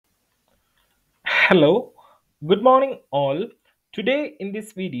Hello, good morning all. Today in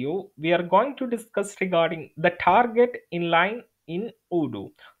this video, we are going to discuss regarding the target inline in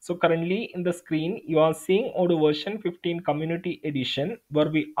Odoo. So currently in the screen, you are seeing Odoo version 15 community edition where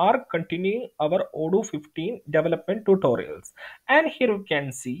we are continuing our Odoo 15 development tutorials. And here you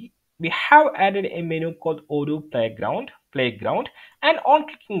can see we have added a menu called Odoo playground, and on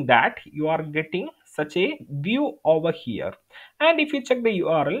clicking that you are getting such a view over here. And if you check the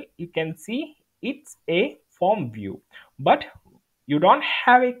URL, you can see it's a form view, but you don't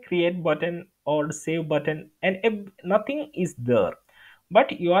have a create button or save button, and nothing is there,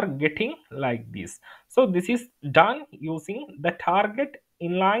 but you are getting like this. So this is done using the target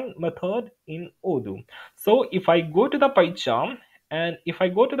inline method in Odoo. So if I go to the PyCharm and if I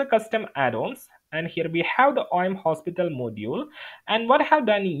go to the custom add-ons, and here we have the OM hospital module, and what I have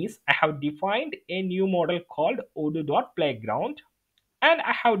done is I have defined a new model called Odoo.playground, and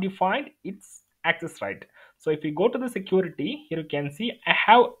I have defined its access right. So if we go to the security, here you can see I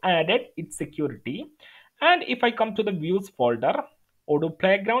have added its security. And if I come to the views folder, Odoo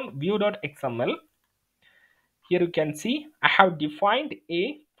playground view.xml, here you can see I have defined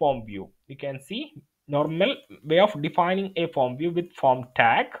a form view. You can see normal way of defining a form view with form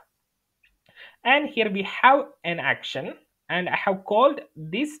tag, and here we have an action, and I have called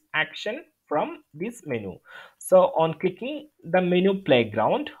this action from this menu. So on clicking the menu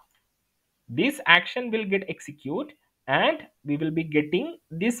playground, this action will get execute and we will be getting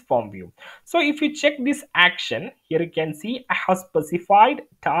this form view. So if you check this action, here you can see I have specified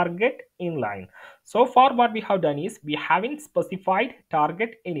target inline. So far what we have done is we haven't specified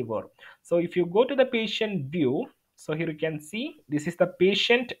target anywhere. So if you go to the patient view, so here you can see this is the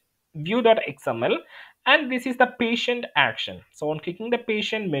patient view.xml, and this is the patient action. So on clicking the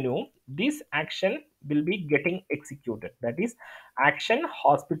patient menu, this action will be getting executed, that is action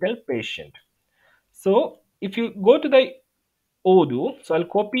hospital patient. So if you go to the Odoo, so I'll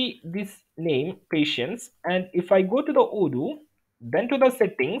copy this name patients, and if I go to the Odoo, then to the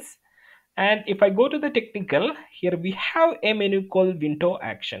settings, and if I go to the technical, here we have a menu called window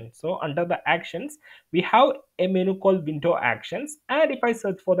action. So under the actions, we have a menu called window actions, and if I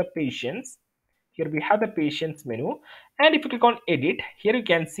search for the patients, here we have the patients menu, and if you click on edit, here you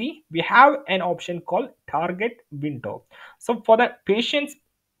can see we have an option called target window. So for the patients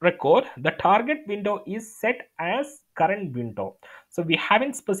record, the target window is set as current window. So we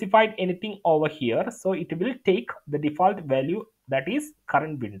haven't specified anything over here, so it will take the default value, that is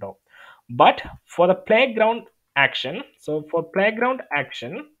current window. But for the playground action, so for playground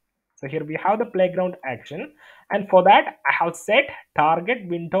action, so here we have the playground action, and for that I have set target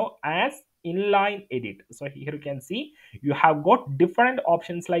window as inline edit. So here you can see you have got different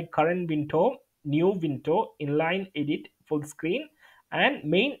options like current window, new window, inline edit, full screen, and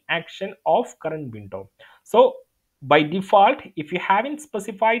main action of current window. So by default, if you haven't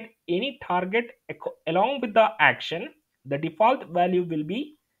specified any target along with the action, the default value will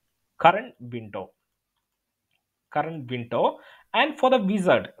be current window. And for the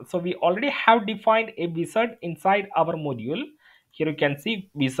wizard, so we already have defined a wizard inside our module. Here you can see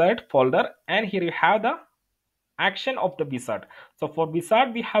wizard folder, and here you have the action of the wizard. So for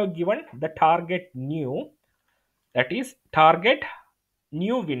wizard we have given the target new, that is target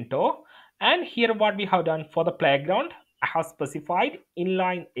new window. And here what we have done for the playground, I have specified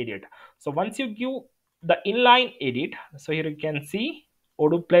inline edit. So once you give the inline edit, so here you can see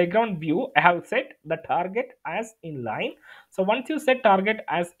Odoo playground view, I have set the target as inline. So once you set target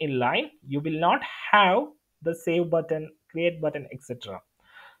as inline, you will not have the save button, create button, etc.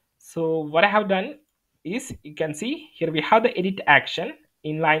 So what I have done is, you can see here we have the edit action,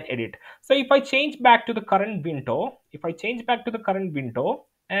 inline edit. So if I change back to the current window,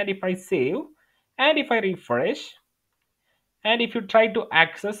 and if I save, and if I refresh, and if you try to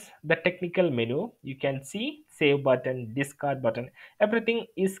access the technical menu, you can see save button, discard button, everything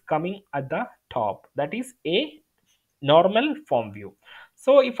is coming at the top. That is a normal form view.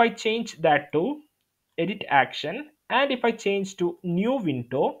 So if I change that to edit action, and if I change to new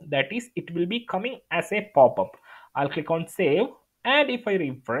window, that is it will be coming as a pop-up. I'll click on save, and if I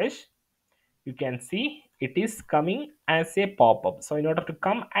refresh, you can see it is coming as a pop-up. So in order to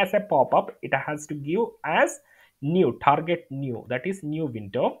come as a pop-up, it has to give as new, target new, that is new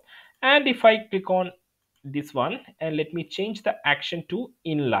window. And if I click on this one, and let me change the action to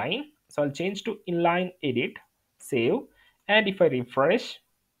inline, so I'll change to inline edit, save, and if I refresh,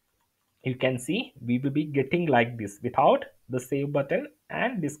 you can see we will be getting like this without the save button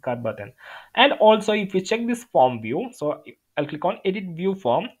and discard button. And also if you check this form view, so I'll click on edit view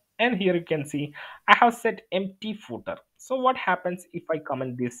form, and here you can see I have set empty footer. So what happens if I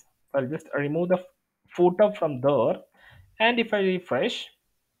comment this? So I'll just remove the footer from there. And if I refresh,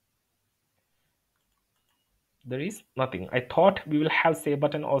 there is nothing. I thought we will have save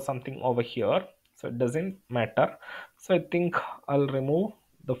button or something over here, so it doesn't matter. So I think I'll remove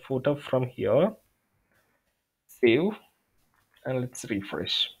the footer from here, save, and let's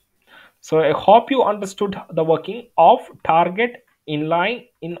refresh. So I hope you understood the working of target inline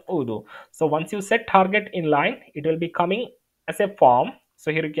in Odoo. So once you set target inline, it will be coming as a form.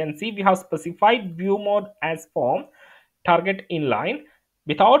 So here you can see we have specified view mode as form, target inline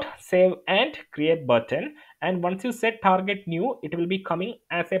without save and create button. And once you set target new, it will be coming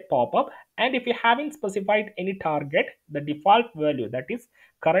as a pop-up. And if you haven't specified any target, the default value, that is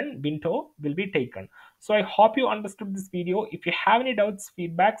current window, will be taken. So I hope you understood this video. If you have any doubts,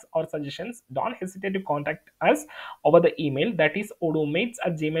 feedbacks or suggestions, don't hesitate to contact us over the email, that is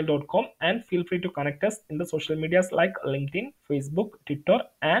odoomates@gmail.com, and feel free to connect us in the social medias like LinkedIn, Facebook, Twitter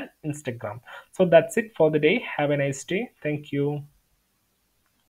and Instagram. So that's it for the day. Have a nice day. Thank you.